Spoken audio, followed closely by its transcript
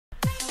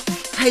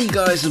Hey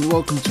guys, and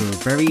welcome to a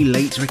very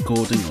late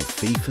recording of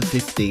FIFA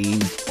 15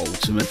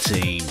 Ultimate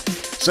Team.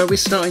 So we're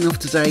starting off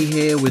today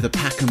here with a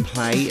pack and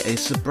play.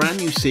 It's a brand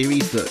new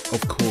series that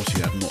of course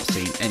you have not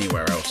seen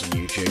anywhere else on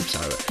YouTube,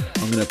 so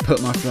I'm going to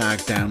put my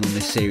flag down on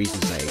this series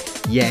and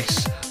say,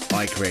 yes,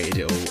 I created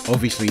it all.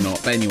 Obviously not,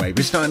 but anyway,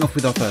 we're starting off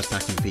with our first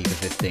pack in FIFA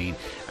 15,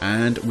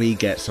 and we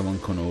get someone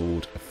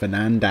called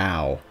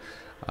Fernandao.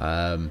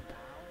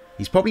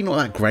 He's probably not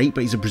that great,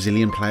 but he's a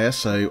Brazilian player,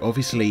 so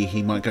obviously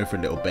he might go for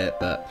a little bit,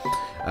 but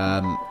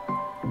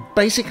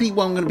basically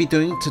what I'm going to be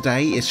doing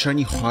today is showing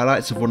you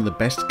highlights of one of the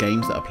best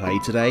games that I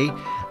played today.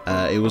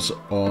 It was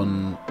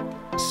on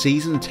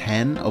Season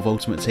 10 of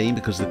Ultimate Team,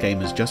 because the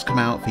game has just come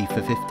out,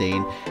 FIFA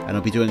 15, and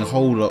I'll be doing a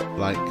whole lot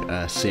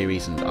like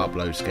series and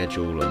upload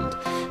schedule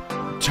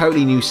and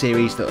totally new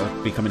series that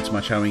will be coming to my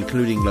channel,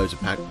 including loads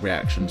of pack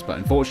reactions, but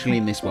unfortunately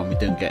in this one we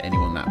didn't get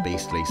anyone that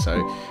beastly,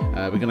 so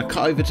we're going to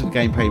cut over to the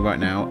gameplay right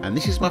now. And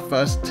this is my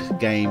first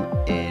game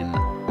in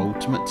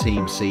Ultimate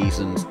Team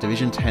Seasons,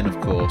 Division 10 of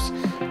course,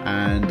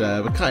 and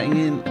we're cutting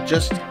in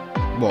just,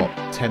 what,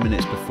 10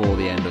 minutes before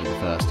the end of the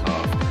first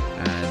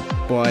half,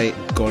 and by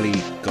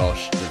golly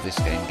gosh does this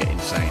game get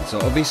insane. So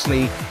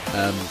obviously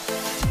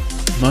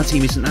my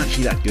team isn't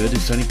actually that good,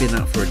 it's only been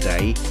out for a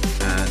day,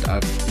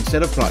 and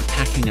instead of like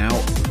packing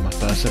out my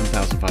first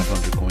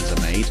 7,500 coins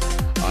I made,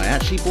 I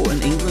actually bought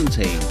an England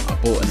team. I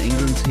bought an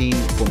England team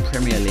from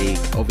Premier League.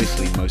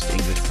 Obviously most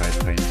English players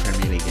play in the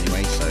Premier League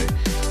anyway, so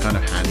it's kind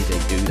of handy they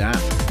do that.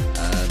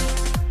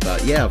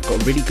 But yeah, I've got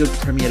a really good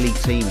Premier League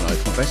team.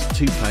 Like my best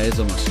two players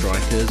are my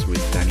strikers, with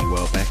Danny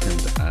Welbeck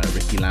and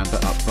Ricky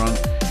Lambert up front.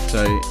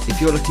 So if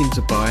you're looking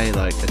to buy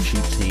like a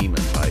cheap team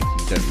and like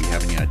you don't really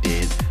have any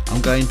ideas,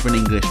 I'm going for an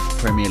English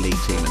Premier League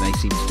team, and they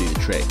seem to do the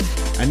trick.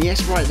 And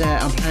yes, right there,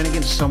 I'm playing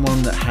against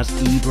someone that has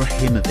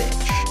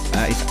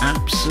Ibrahimovic. It's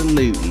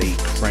absolutely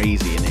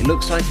crazy, and it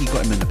looks like he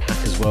got him in the pack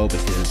as well,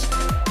 because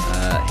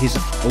his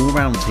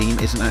all-round team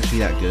isn't actually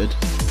that good.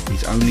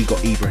 He's only got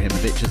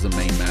Ibrahimovic as the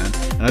main man,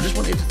 and I just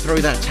wanted to throw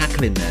that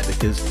tackle in there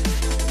because,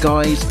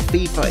 guys,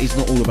 FIFA is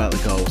not all about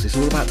the goals, it's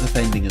all about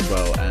defending as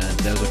well, and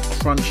there was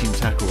a crunching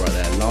tackle right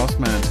there, last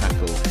man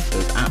tackle, that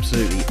was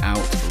absolutely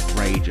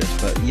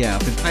outrageous. But yeah,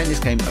 I've been playing this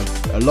game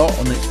a lot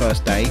on its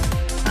first day,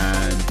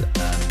 and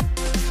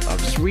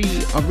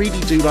I really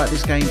do like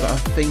this game, but I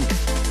think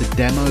the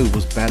demo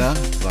was better.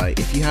 Like,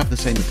 if you have the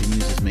same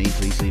opinions as me,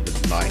 please leave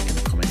a like and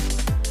a comment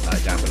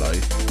down below,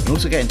 and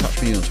also get in touch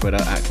with me on Twitter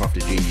at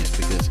 @CraftyGenius,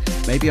 because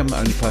maybe I'm the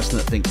only person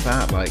that thinks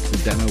that. Like, the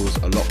demo was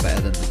a lot better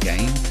than the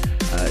game.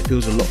 It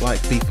feels a lot like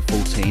FIFA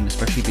 14,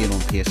 especially being on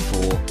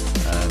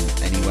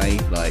PS4 anyway.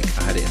 Like,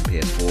 I had it in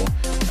PS4,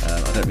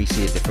 I don't really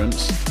see a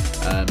difference,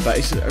 but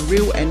it's a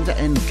real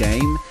end-to-end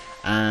game,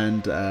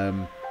 and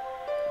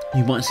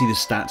you might see the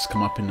stats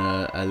come up in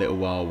a little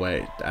while where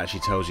it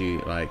actually tells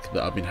you like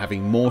that I've been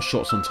having more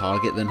shots on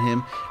target than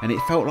him, and it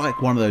felt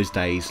like one of those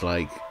days.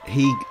 Like,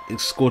 he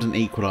scored an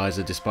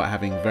equaliser despite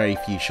having very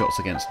few shots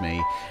against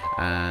me,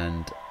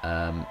 and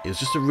it was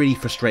just a really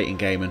frustrating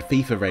game, and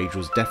FIFA Rage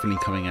was definitely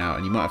coming out,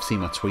 and you might have seen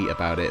my tweet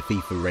about it.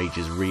 FIFA Rage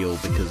is real,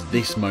 because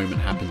this moment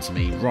happened to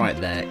me right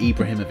there.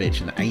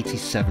 Ibrahimovic in the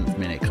 87th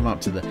minute, come up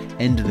to the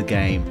end of the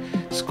game,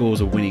 scores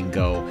a winning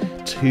goal,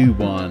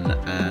 2-1,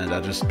 and I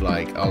was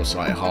like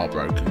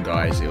heartbroken,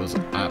 guys. It was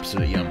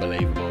absolutely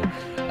unbelievable.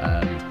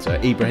 So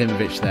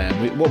Ibrahimovic there.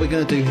 What we're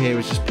going to do here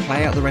is just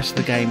play out the rest of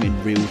the game in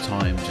real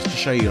time, just to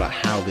show you like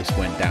how this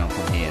went down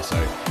from here. So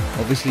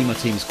obviously my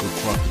team is called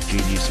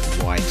CraftyGenius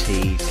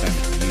YT,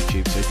 standing for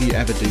YouTube. So if you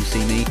ever do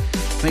see me,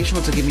 make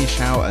sure to give me a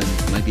shout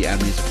and maybe add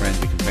me as a friend.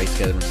 We can play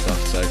together and stuff.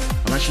 So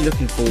I'm actually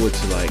looking forward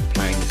to like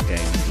playing this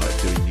game and like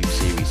doing new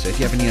series. So if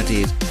you have any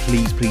ideas,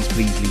 please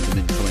leave them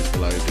in the comments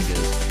below,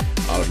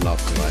 because I would love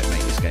to like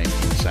make this game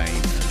insane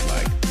and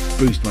like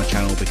boost my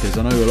channel, because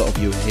I know a lot of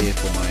you are here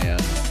for my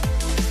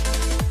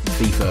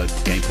FIFA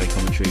gameplay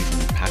commentaries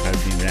and pack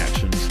opening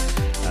reactions.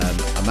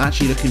 I'm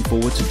actually looking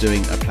forward to doing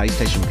a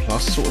PlayStation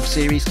Plus sort of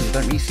series, because I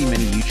don't really see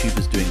many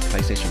YouTubers doing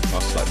PlayStation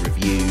Plus like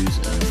reviews,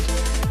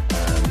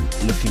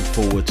 and looking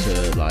forward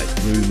to like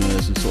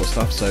rumours and sort of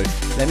stuff. So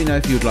let me know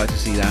if you would like to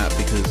see that,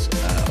 because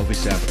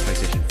obviously I have a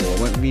PlayStation 4.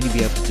 I won't really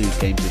be able to do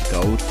games with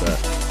gold, but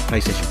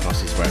PlayStation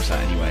Plus is where it's at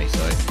anyway.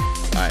 So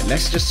alright,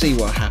 let's just see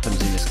what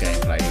happens in this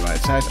gameplay. Right,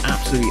 so it's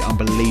absolutely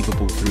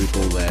unbelievable through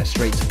ball there,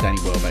 straight to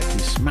Danny Welbeck, who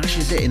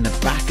smashes it in the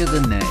back of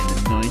the net in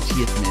the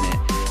 90th minute.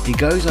 He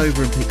goes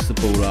over and picks the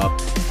ball up,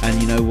 and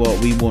you know what?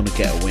 We want to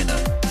get a winner.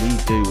 We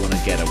do want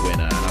to get a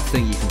winner, and I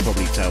think you can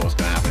probably tell what's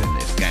going to happen in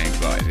this game,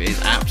 guys. It is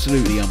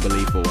absolutely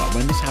unbelievable. Like,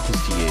 when this happens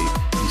to you,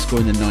 you score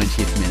in the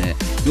 90th minute,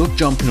 you're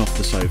jumping off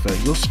the sofa,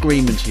 you're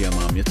screaming to your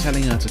mum, you're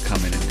telling her to come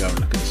in and go and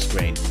look at the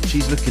screen.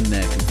 She's looking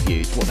there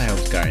confused. What the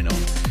hell's going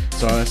on?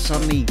 So I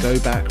suddenly go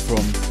back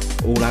from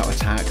all-out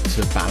attack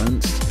to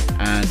balanced,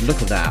 and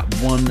look at that,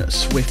 one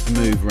swift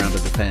move around a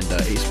defender,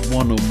 it's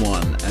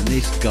one-on-one, and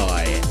this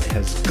guy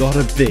has got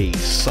to be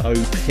so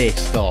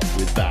pissed off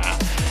with that.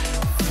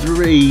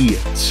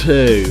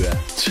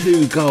 3-2.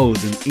 2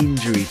 goals in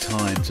injury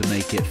time to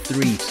make it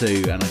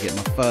 3-2, and I get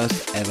my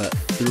first ever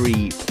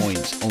 3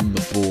 points on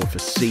the board for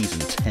Season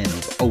 10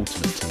 of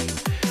Ultimate Team.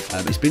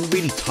 It's been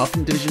really tough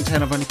in Division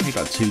 10. I've only played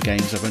like 2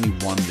 games. I've only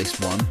won this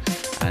one,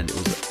 and it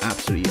was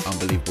absolutely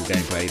unbelievable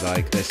gameplay.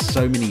 Like, there's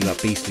so many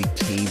like beastly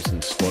teams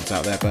and squads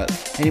out there.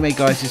 But anyway,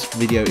 guys, this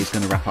video is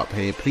going to wrap up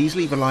here. Please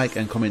leave a like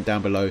and comment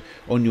down below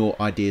on your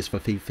ideas for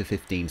FIFA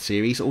 15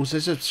 series. Also,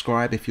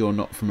 subscribe if you're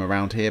not from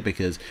around here,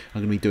 because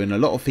I'm going to be doing a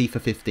lot of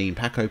FIFA 15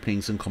 pack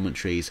openings and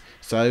commentaries.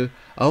 So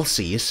I'll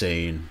see you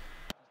soon.